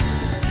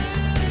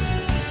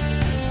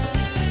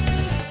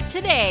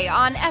Today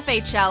on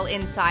FHL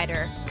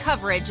Insider,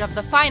 coverage of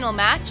the final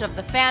match of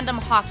the Fandom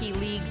Hockey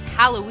League's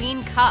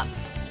Halloween Cup.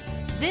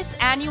 This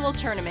annual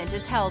tournament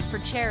is held for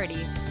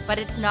charity, but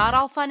it's not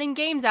all fun and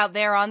games out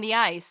there on the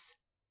ice.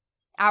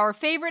 Our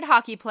favorite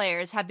hockey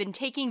players have been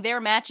taking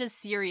their matches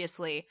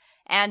seriously,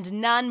 and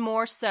none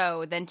more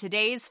so than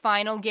today's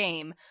final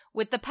game,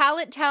 with the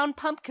Pallet Town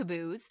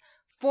Pumpkaboos,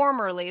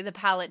 formerly the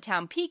Pallet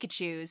Town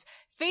Pikachus,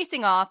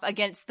 facing off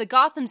against the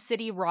Gotham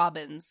City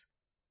Robins.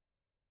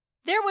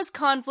 There was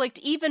conflict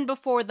even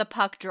before the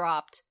puck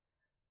dropped.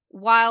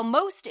 While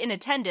most in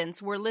attendance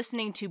were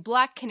listening to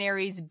Black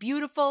Canary's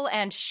beautiful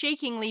and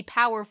shakingly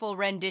powerful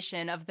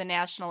rendition of the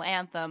national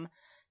anthem,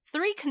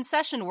 3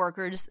 concession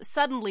workers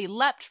suddenly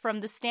leapt from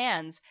the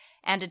stands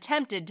and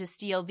attempted to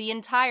steal the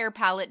entire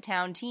Pallet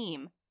Town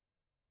team.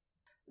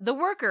 The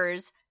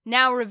workers,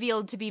 now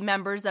revealed to be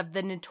members of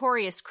the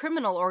notorious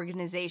criminal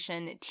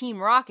organization Team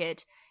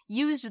Rocket,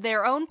 used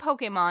their own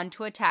Pokemon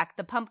to attack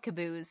the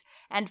Pumpkaboos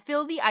and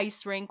fill the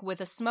ice rink with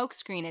a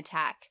smokescreen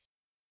attack.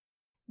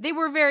 They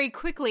were very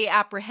quickly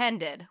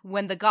apprehended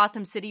when the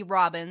Gotham City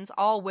Robins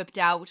all whipped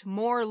out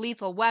more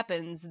lethal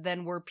weapons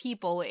than were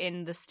people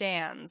in the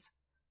stands.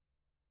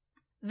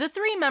 The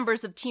 3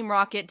 members of Team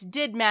Rocket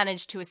did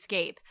manage to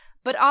escape,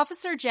 but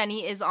Officer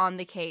Jenny is on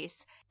the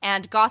case,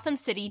 and Gotham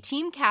City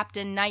team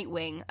captain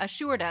Nightwing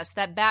assured us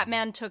that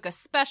Batman took a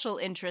special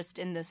interest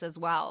in this as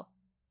well.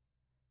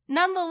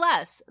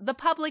 Nonetheless, the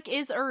public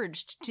is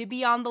urged to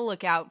be on the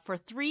lookout for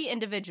 3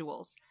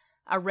 individuals: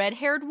 a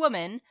red-haired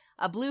woman,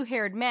 a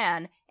blue-haired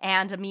man,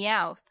 and a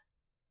Meowth.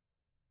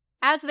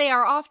 As they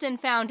are often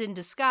found in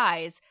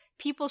disguise,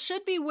 people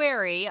should be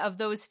wary of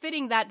those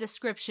fitting that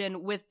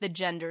description with the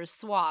genders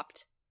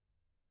swapped.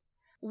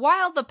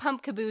 While the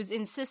Pumpkaboos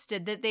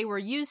insisted that they were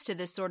used to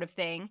this sort of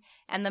thing,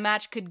 and the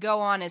match could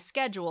go on as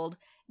scheduled,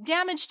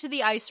 damage to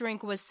the ice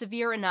rink was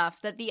severe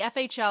enough that the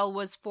FHL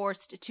was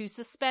forced to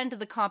suspend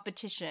the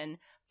competition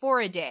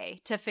for a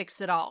day to fix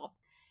it all.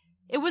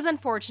 It was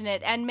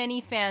unfortunate, and many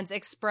fans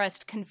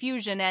expressed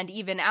confusion and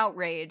even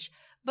outrage,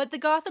 but the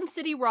Gotham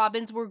City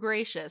Robins were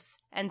gracious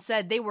and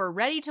said they were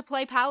ready to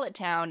play Pallet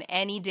Town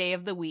any day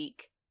of the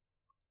week.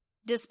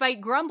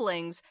 Despite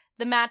grumblings,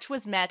 the match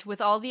was met with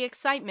all the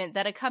excitement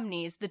that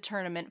accompanies the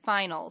tournament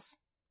finals.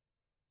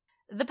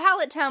 The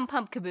Pallet Town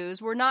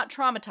Pumpkaboos were not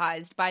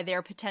traumatized by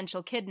their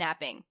potential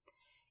kidnapping.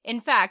 In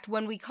fact,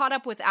 when we caught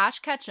up with Ash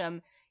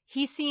Ketchum,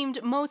 he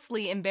seemed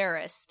mostly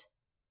embarrassed.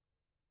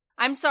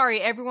 "I'm sorry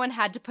everyone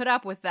had to put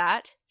up with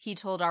that," he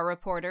told our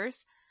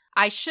reporters.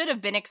 "I should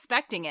have been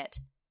expecting it.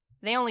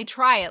 They only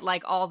try it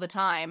like all the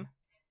time."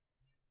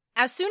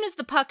 As soon as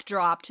the puck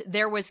dropped,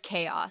 there was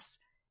chaos.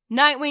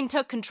 Nightwing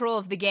took control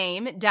of the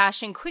game,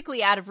 dashing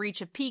quickly out of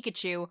reach of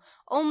Pikachu,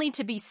 only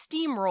to be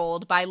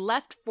steamrolled by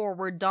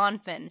left-forward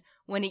Donphin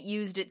when it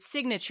used its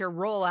signature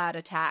roll-out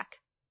attack.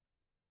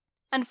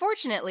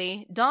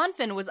 Unfortunately,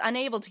 Donphin was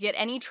unable to get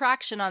any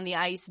traction on the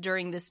ice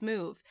during this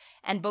move,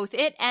 and both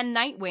it and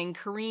Nightwing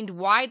careened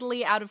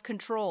widely out of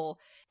control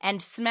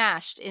and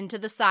smashed into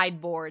the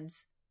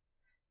sideboards.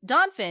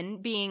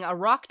 Donphin, being a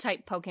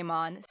rock-type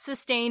Pokemon,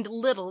 sustained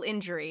little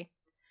injury.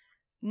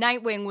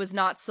 Nightwing was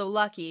not so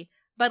lucky,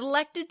 but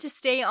elected to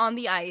stay on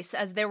the ice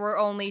as there were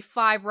only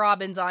 5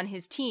 Robins on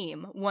his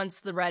team once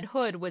the Red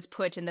Hood was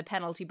put in the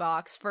penalty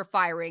box for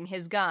firing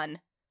his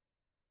gun.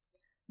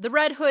 The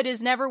Red Hood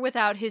is never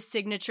without his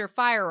signature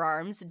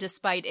firearms,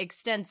 despite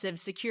extensive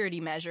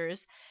security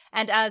measures,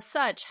 and as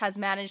such has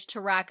managed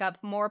to rack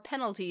up more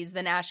penalties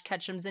than Ash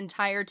Ketchum's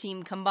entire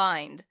team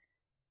combined.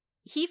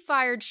 He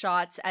fired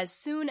shots as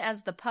soon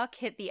as the puck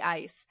hit the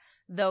ice,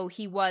 though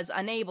he was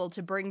unable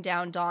to bring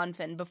down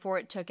Donphin before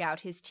it took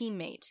out his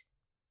teammate.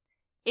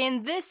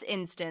 In this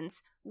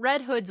instance,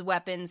 Red Hood's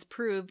weapons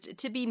proved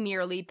to be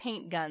merely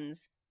paint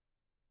guns.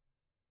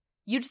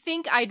 "You'd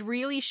think I'd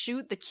really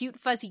shoot the cute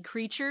fuzzy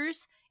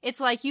creatures? It's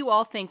like you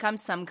all think I'm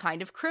some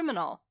kind of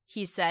criminal,"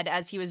 he said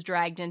as he was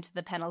dragged into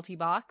the penalty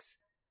box.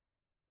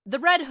 The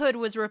Red Hood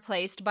was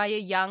replaced by a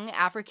young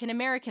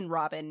African-American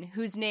Robin,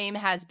 whose name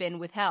has been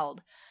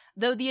withheld,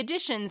 though the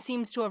addition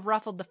seems to have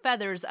ruffled the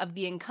feathers of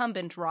the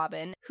incumbent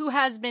Robin, who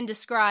has been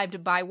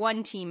described by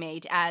one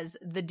teammate as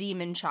the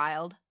Demon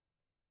Child.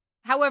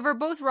 However,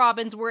 both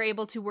Robins were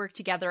able to work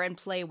together and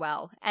play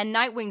well, and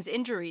Nightwing's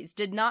injuries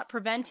did not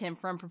prevent him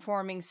from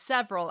performing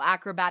several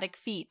acrobatic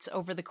feats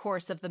over the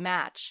course of the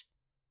match.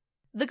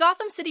 The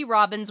Gotham City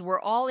Robins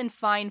were all in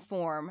fine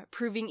form,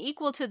 proving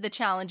equal to the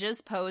challenges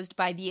posed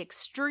by the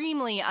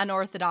extremely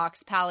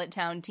unorthodox Pallet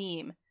Town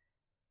team.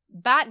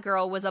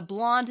 Batgirl was a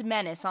blonde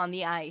menace on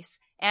the ice,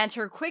 and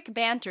her quick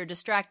banter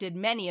distracted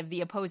many of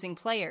the opposing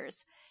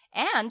players,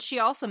 and she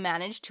also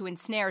managed to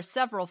ensnare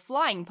several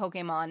flying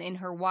Pokemon in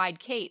her wide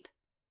cape.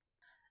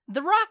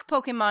 The rock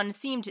Pokemon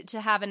seemed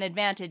to have an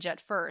advantage at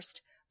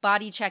first,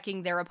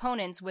 body-checking their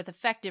opponents with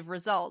effective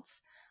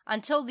results,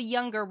 until the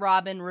younger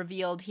Robin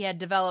revealed he had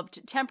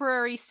developed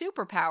temporary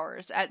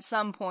superpowers at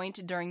some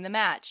point during the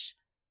match.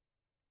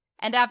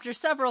 And after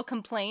several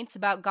complaints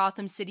about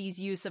Gotham City's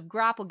use of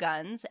grapple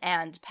guns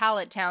and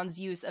Pallet Town's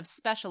use of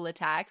special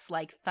attacks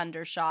like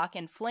Thundershock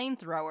and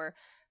Flamethrower,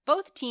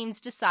 both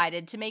teams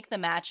decided to make the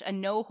match a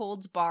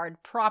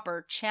no-holds-barred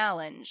proper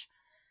challenge.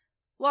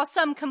 While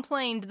some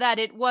complained that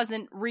it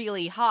wasn't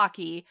really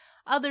hockey,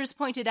 others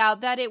pointed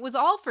out that it was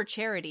all for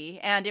charity,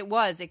 and it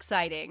was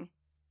exciting.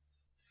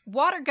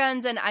 Water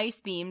guns and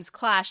ice beams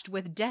clashed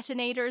with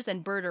detonators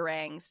and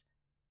birdarangs.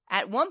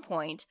 At one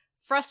point,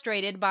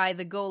 frustrated by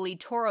the goalie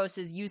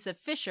Toros' use of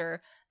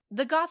Fisher,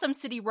 the Gotham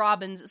City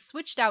Robins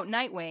switched out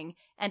Nightwing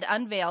and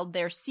unveiled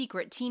their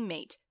secret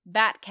teammate,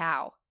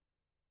 Batcow.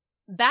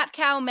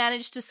 Batcow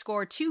managed to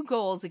score 2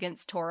 goals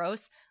against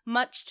Toros,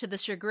 much to the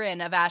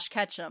chagrin of Ash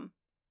Ketchum.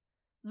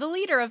 The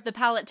leader of the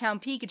Pallet Town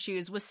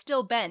Pikachus was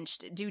still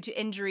benched due to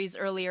injuries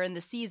earlier in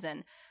the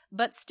season,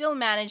 but still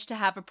managed to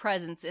have a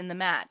presence in the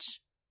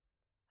match.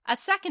 A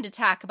second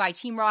attack by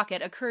Team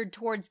Rocket occurred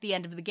towards the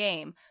end of the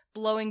game,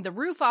 blowing the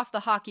roof off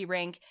the hockey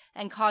rink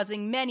and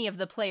causing many of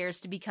the players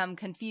to become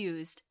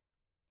confused.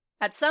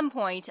 At some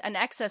point, an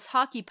excess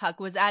hockey puck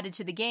was added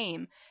to the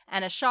game,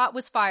 and a shot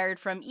was fired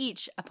from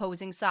each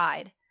opposing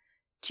side.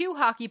 2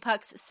 hockey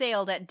pucks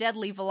sailed at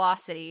deadly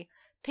velocity,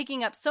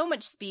 picking up so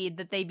much speed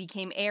that they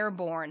became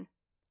airborne.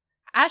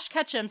 Ash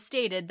Ketchum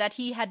stated that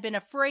he had been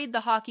afraid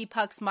the hockey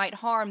pucks might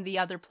harm the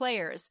other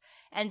players,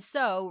 and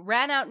so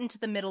ran out into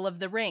the middle of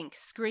the rink,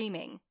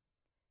 screaming.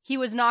 He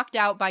was knocked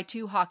out by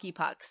 2 hockey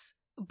pucks,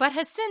 but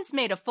has since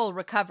made a full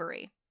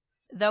recovery,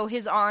 though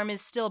his arm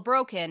is still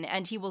broken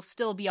and he will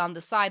still be on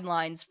the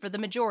sidelines for the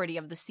majority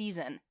of the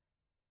season.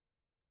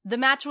 The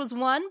match was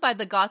won by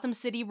the Gotham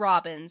City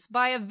Robins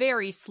by a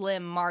very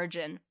slim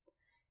margin.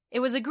 It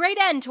was a great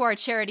end to our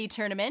charity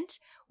tournament.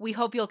 We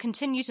hope you'll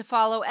continue to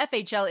follow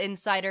FHL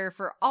Insider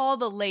for all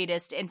the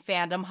latest in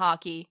fandom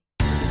hockey.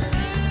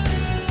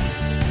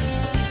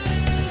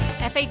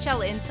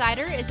 FHL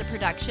Insider is a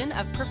production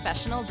of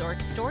Professional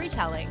Dork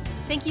Storytelling.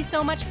 Thank you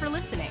so much for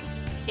listening.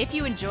 If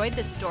you enjoyed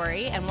this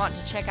story and want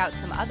to check out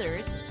some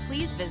others,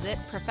 please visit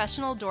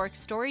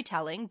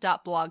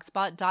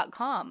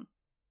professionaldorkstorytelling.blogspot.com.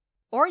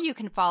 Or you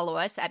can follow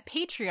us at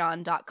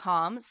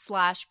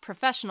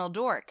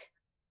patreon.com/professionaldork,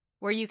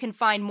 where you can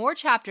find more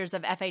chapters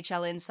of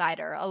FHL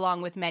Insider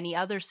along with many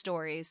other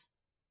stories.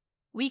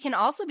 We can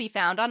also be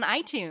found on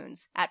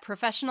iTunes at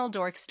Professional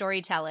Dork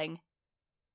Storytelling.